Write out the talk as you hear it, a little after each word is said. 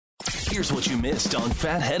Here's what you missed on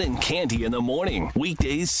Phathead and Cande in the morning.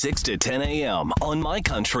 Weekdays 6 to 10 a.m. on My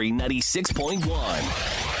Country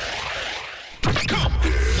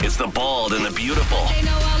 96.1. It's the bald and the beautiful. They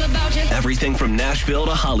know all about you. Everything from Nashville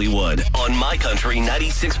to Hollywood on My Country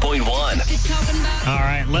 96.1. All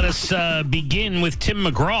right, let us begin with Tim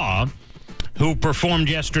McGraw, who performed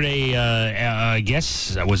yesterday, I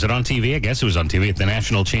guess, was it on TV? I guess it was on TV at the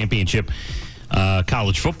National Championship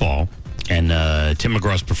College Football. And Tim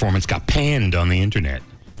McGraw's performance got panned on the internet.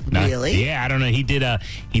 Really? Yeah, I don't know. He did a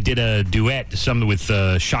duet, something with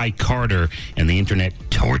Shy Carter, and the internet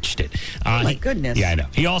torched it. Oh my goodness! Yeah, I know.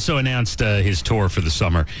 He also announced his tour for the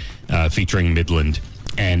summer, featuring Midland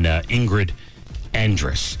and Ingrid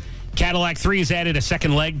Andress. Cadillac 3 has added a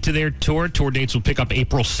second leg to their tour. Tour dates will pick up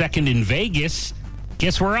April 2nd in Vegas.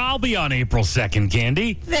 Guess where I'll be on April 2nd,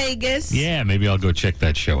 Cande? Vegas. Yeah, maybe I'll go check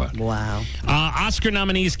that show out. Wow. Oscar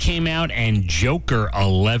nominees came out, and Joker,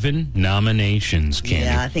 11 nominations, Cande.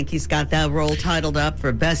 Yeah, I think he's got that role titled up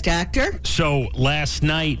for Best Actor. So last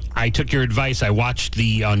night, I took your advice. I watched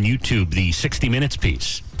on YouTube, the 60 Minutes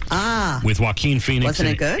piece. With Joaquin Phoenix Wasn't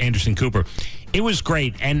it good? and Anderson Cooper. It was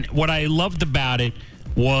great. And what I loved about it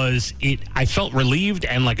was I felt relieved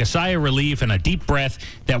and like a sigh of relief and a deep breath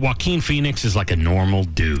that Joaquin Phoenix is like a normal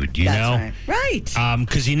dude, you know? Right.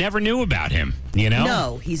 Because you never knew about him, you know?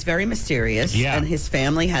 No, he's very mysterious. Yeah. And his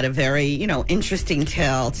family had a very, interesting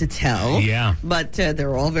tale to tell. Yeah. But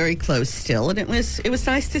they're all very close still, and it was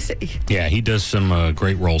nice to see. Yeah, he does some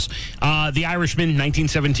great roles. The Irishman,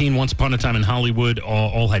 1917, Once Upon a Time in Hollywood,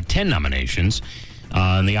 all had 10 nominations.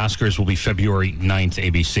 And the Oscars will be February 9th,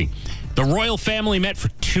 ABC. The royal family met for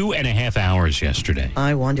 2.5 hours yesterday.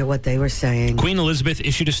 I wonder what they were saying. Queen Elizabeth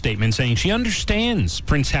issued a statement saying she understands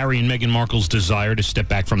Prince Harry and Meghan Markle's desire to step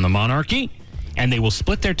back from the monarchy, and they will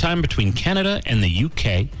split their time between Canada and the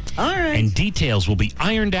UK. All right. And details will be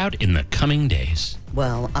ironed out in the coming days.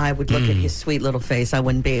 Well, I would look at his sweet little face. I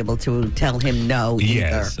wouldn't be able to tell him no either.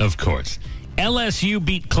 Yes, of course. LSU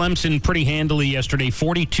beat Clemson pretty handily yesterday,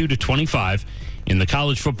 42-25. In the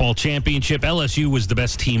college football championship, LSU was the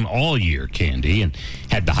best team all year, Cande, and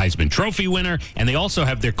had the Heisman Trophy winner. And they also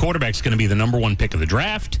have their quarterback's going to be the number 1 pick of the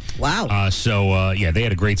draft. Wow. So they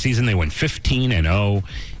had a great season. They went 15-0,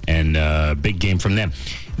 and big game from them.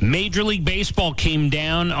 Major League Baseball came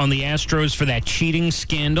down on the Astros for that cheating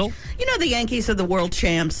scandal. The Yankees are the world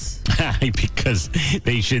champs. Because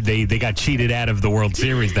they got cheated out of the World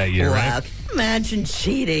Series that year, right? Imagine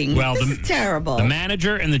cheating. Well, this is terrible. The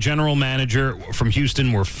manager and the general manager from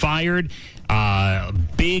Houston were fired.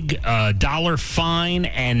 Big dollar fine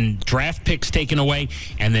and draft picks taken away.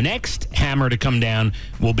 And the next hammer to come down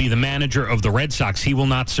will be the manager of the Red Sox. He will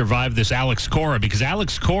not survive this, Alex Cora, because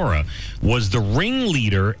Alex Cora was the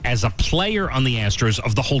ringleader as a player on the Astros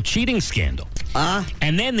of the whole cheating scandal.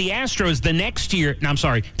 And then the Astros the next year,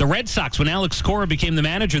 the Red Sox, when Alex Cora became the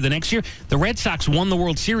manager the next year, the Red Sox won the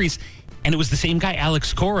World Series. And it was the same guy,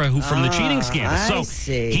 Alex Cora, who from the cheating scandal. I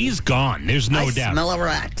see. He's gone. There's no doubt. Smell a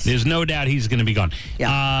rat. There's no doubt he's going to be gone.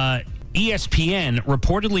 Yeah. ESPN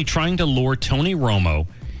reportedly trying to lure Tony Romo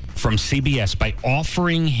from CBS by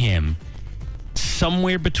offering him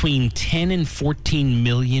somewhere between $10 and $14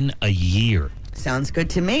 million a year. Sounds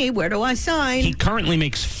good to me. Where do I sign? He currently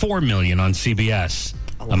makes $4 million on CBS.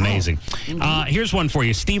 Oh, wow. Amazing. Here's one for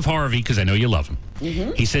you. Steve Harvey, because I know you love him.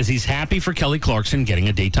 He says he's happy for Kelly Clarkson getting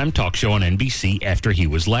a daytime talk show on NBC after he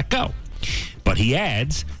was let go. But he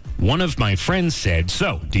adds, one of my friends said,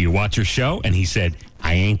 "So, do you watch your show?" And he said,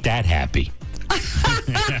 "I ain't that happy."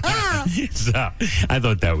 So, I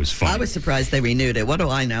thought that was funny. I was surprised they renewed it. What do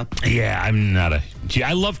I know? Yeah,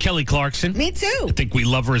 I love Kelly Clarkson. Me too. I think we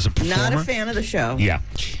love her as a performer. Not a fan of the show. Yeah.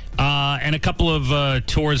 And a couple of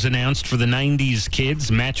tours announced for the 90s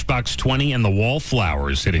kids, Matchbox 20 and the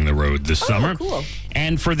Wallflowers hitting the road this summer. Cool.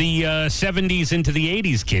 And for the 70s into the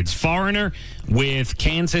 80s kids, Foreigner with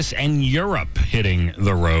Kansas and Europe hitting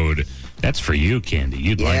the road. That's for you, Cande.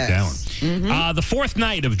 You'd like that one. The fourth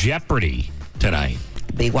night of Jeopardy tonight.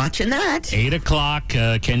 Be watching that. 8 o'clock,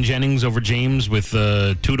 Ken Jennings over James with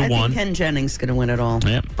 2-1. I think Ken Jennings going to win it all.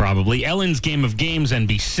 Yeah, probably. Ellen's Game of Games,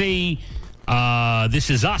 NBC. This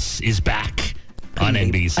Is Us is back on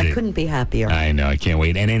NBC. I couldn't be happier. I know. I can't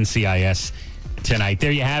wait. And NCIS tonight.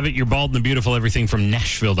 There you have it. You're bald and the beautiful. Everything from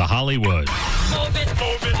Nashville to Hollywood. Move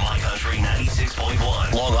it. My Country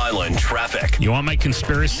 96.1. Long Island traffic. You want my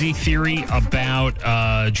conspiracy theory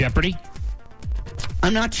about Jeopardy?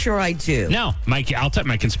 I'm not sure I do. No. I'll tell you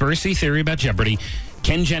my conspiracy theory about Jeopardy.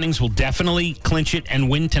 Ken Jennings will definitely clinch it and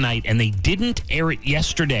win tonight, and they didn't air it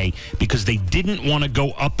yesterday because they didn't want to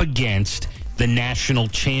go up against the national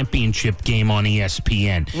championship game on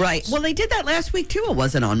ESPN. Right. Well, they did that last week, too. It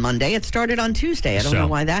wasn't on Monday. It started on Tuesday. I don't know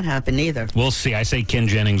why that happened either. We'll see. I say Ken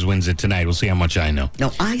Jennings wins it tonight. We'll see how much I know.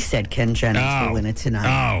 No, I said Ken Jennings will win it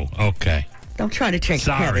tonight. Oh, okay. Don't try to take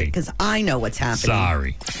credit, because I know what's happening.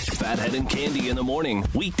 Sorry. Phathead and Cande in the morning.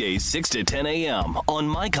 Weekdays 6 to 10 a.m. on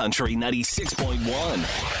My Country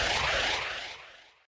 96.1.